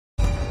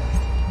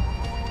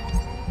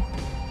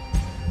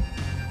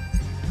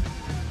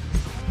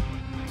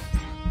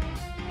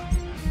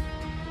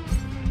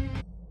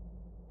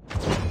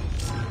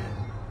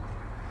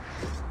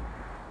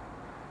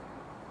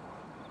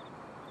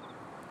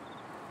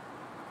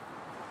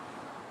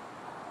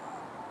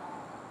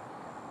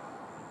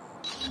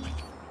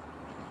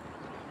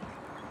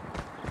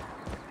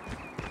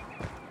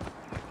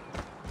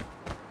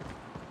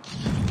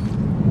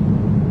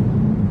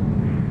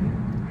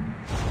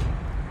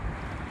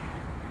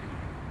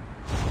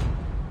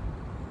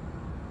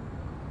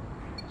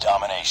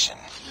domination.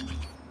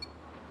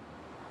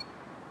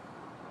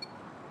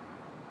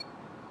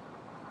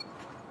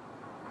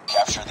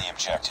 Capture the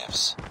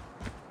objectives.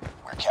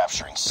 We're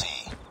capturing C.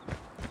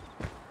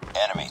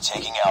 Enemy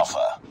taking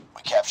Alpha.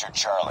 We captured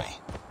Charlie.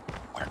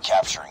 We're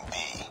capturing B.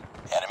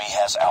 Enemy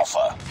has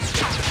Alpha.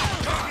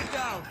 Target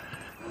down.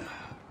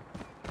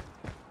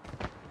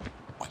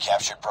 We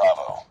captured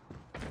Bravo.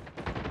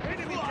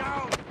 Enemy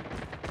down.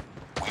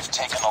 We've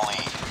taken the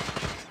lead.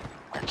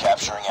 We're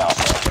capturing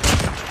Alpha.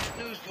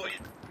 News for you.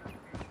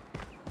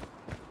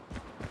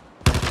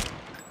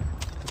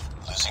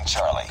 Losing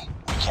Charlie.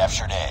 We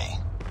captured A.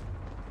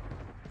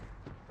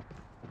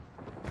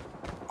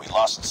 We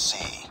lost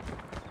C.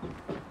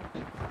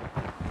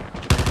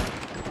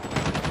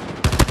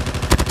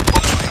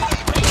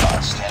 UAV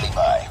recon standing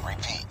by.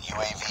 Repeat,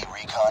 UAV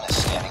recon is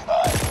standing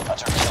by.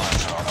 Hunter-killer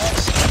drone on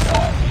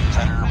standby.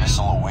 Predator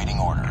missile awaiting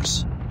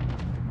orders.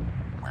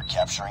 We're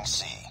capturing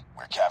C.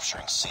 We're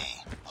capturing C.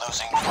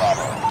 Losing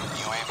Bravo.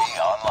 UAV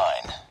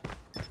online.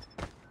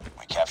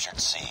 We captured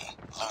C.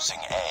 Losing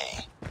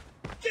A.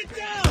 Get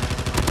down.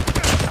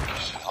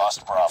 We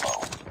lost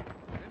Bravo.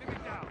 Enemy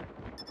down.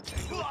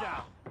 Go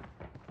down.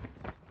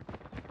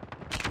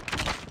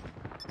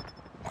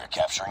 We're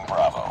capturing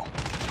Bravo.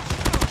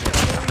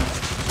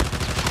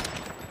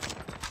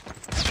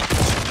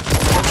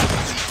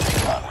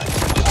 Recon ready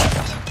for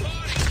deployment.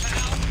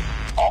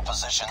 All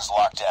positions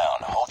locked down.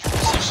 Hold your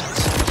positions.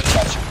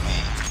 Capture B.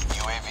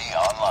 UAV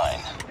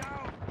online.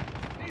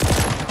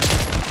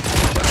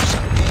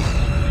 Losing B.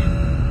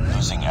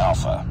 Losing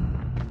Alpha.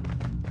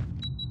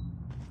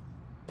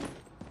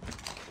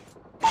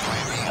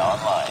 UAV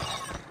online.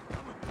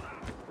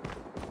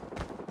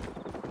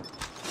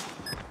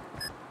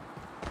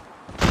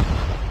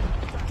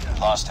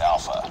 Lost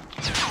Alpha.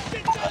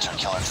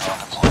 Hunter-killer drone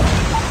deployed.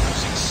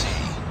 Losing C.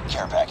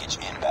 Care package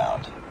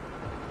inbound.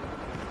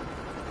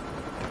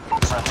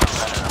 Friendly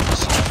Predator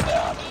missile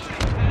inbound.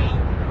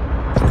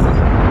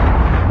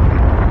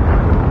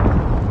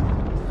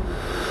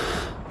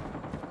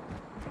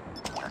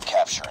 We're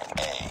capturing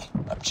A.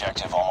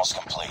 Objective almost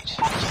complete. Keep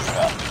it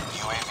up.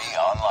 UAV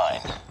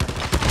online.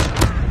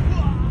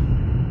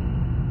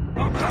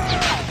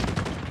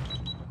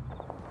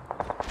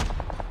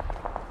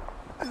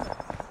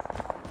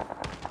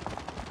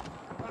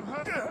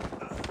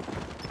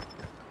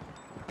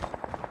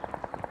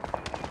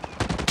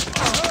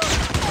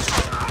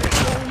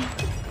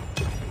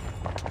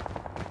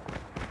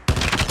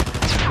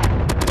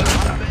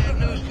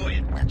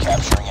 We're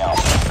capturing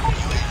Alpha.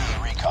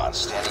 UAV recon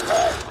standing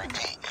by.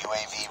 Repeat,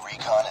 UAV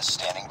recon is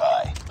standing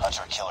by.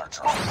 Hunter-killer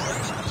drone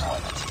ready for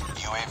deployment.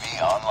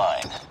 UAV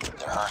online.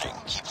 They're hurting.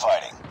 Keep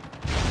fighting.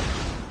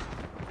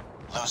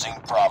 Losing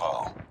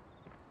Bravo.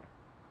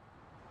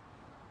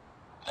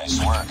 Nice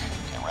work.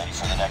 Get ready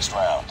for the next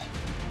round.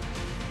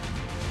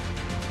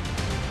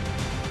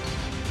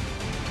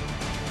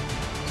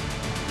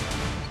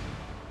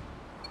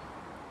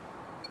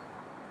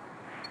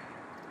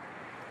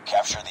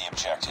 Capture the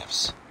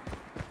objectives.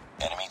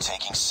 Enemy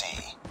taking C.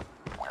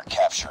 We're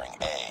capturing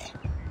A.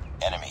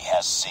 Enemy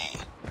has C.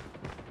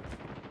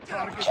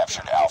 We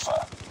captured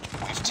Alpha.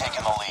 We've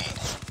taken the lead.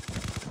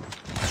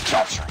 We're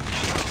capturing B.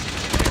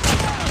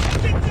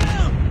 Get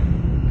down.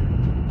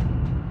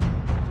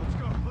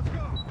 Let's go.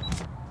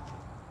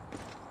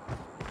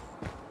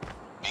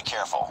 Be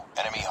careful.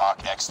 Enemy Hawk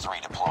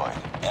X3 deployed.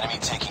 Enemy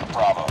taking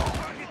Bravo.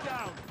 Target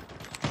down.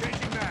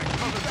 Changing mag.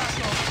 Cover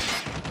back up.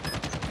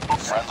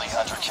 Friendly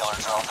hunter-killer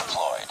drone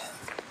deployed.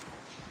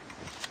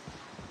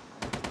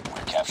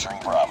 We're capturing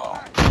Bravo.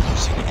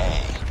 Losing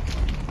A.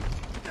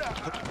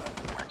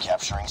 We're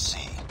capturing C.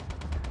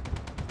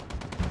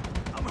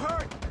 I'm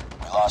hurt.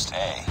 We lost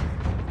A.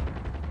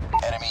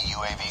 Enemy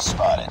UAV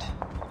spotted.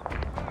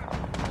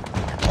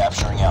 We're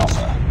capturing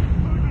Alpha.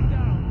 Target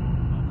down.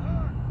 I'm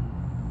hurt.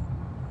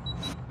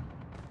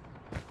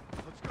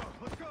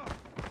 Let's go.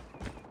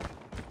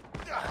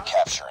 We're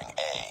capturing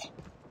A.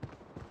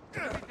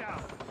 Enemy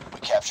down. We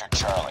captured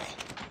Charlie.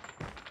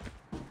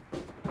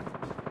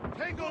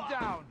 Tango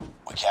down.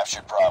 We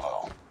captured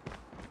Bravo.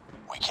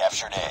 We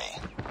captured A.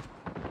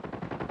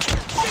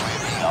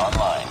 UAV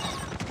online.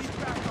 He's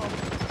back up.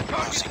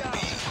 Losing B.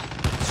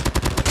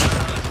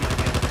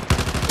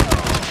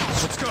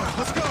 Let's go.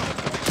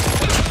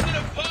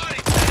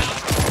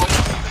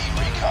 UAV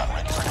recon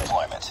ready for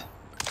deployment.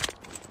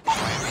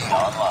 UAV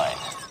online.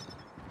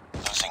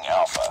 Losing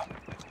Alpha.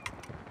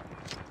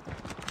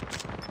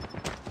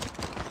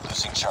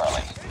 Losing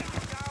Charlie.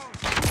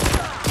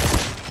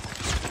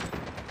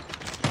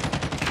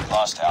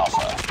 Lost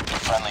Alpha.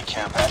 Friendly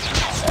care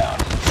package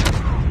inbound.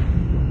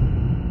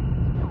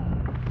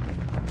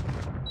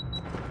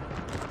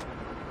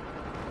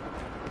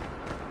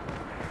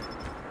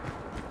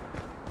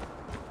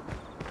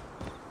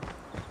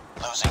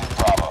 Losing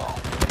Bravo.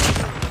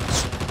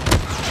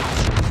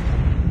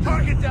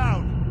 Target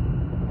down.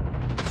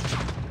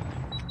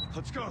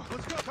 Let's go.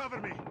 Cover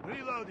me.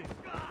 Reloading.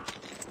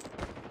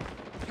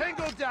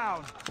 Tango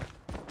down.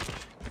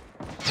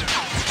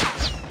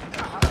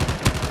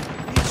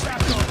 He's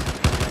back up.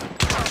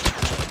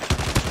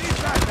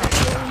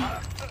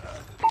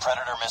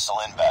 missile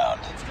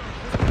inbound.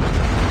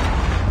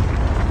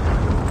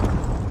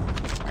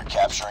 We're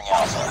capturing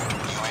Alpha.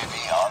 UAV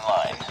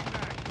online.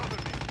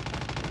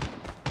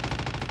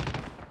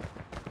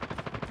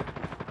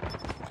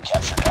 We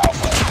captured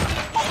Alpha.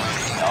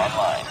 UAV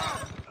online.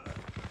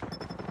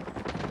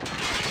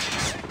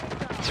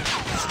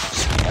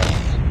 Losing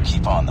A.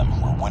 Keep on them.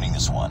 We're winning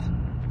this one.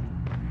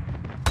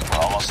 We're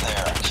almost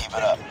there. Keep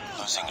it up.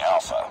 Losing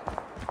Alpha.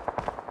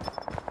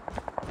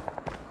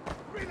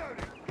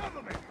 Reloading.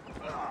 Cover me.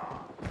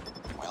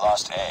 We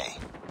lost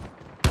A.